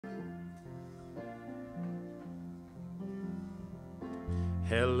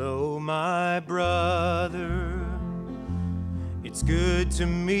Hello, my brother. It's good to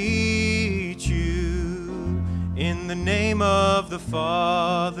meet you. In the name of the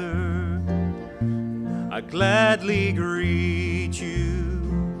Father, I gladly greet you.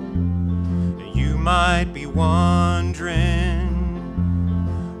 You might be wondering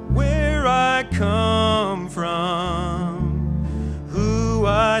where I come from, who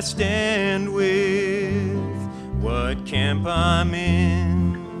I stand with, what camp I'm in.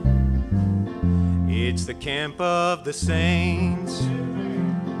 It's the camp of the saints,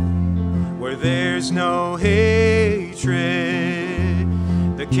 where there's no hatred.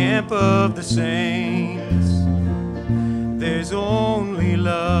 The camp of the saints, there's only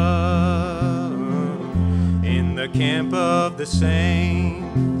love. In the camp of the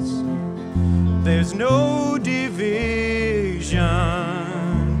saints, there's no division,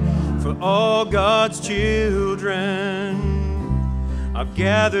 for all God's children are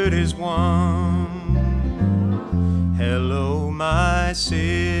gathered as one. Hello, my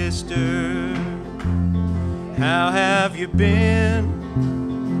sister, how have you been?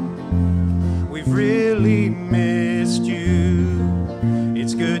 We've really missed you.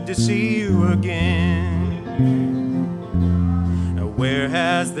 It's good to see you again. Where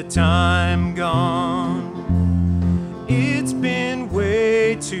has the time gone? It's been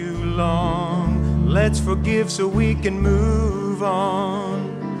way too long. Let's forgive so we can move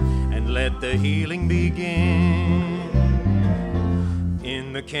on and let the healing begin.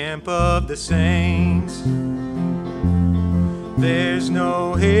 In the camp of the saints, there's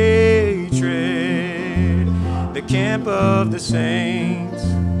no hatred. The camp of the saints,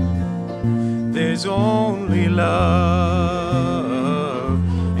 there's only love.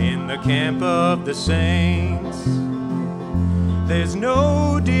 In the camp of the saints, there's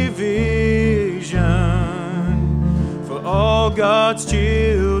no division, for all God's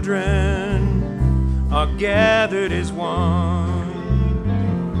children are gathered as one.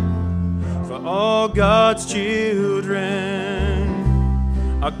 For all God's children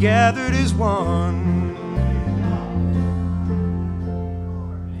are gathered as one.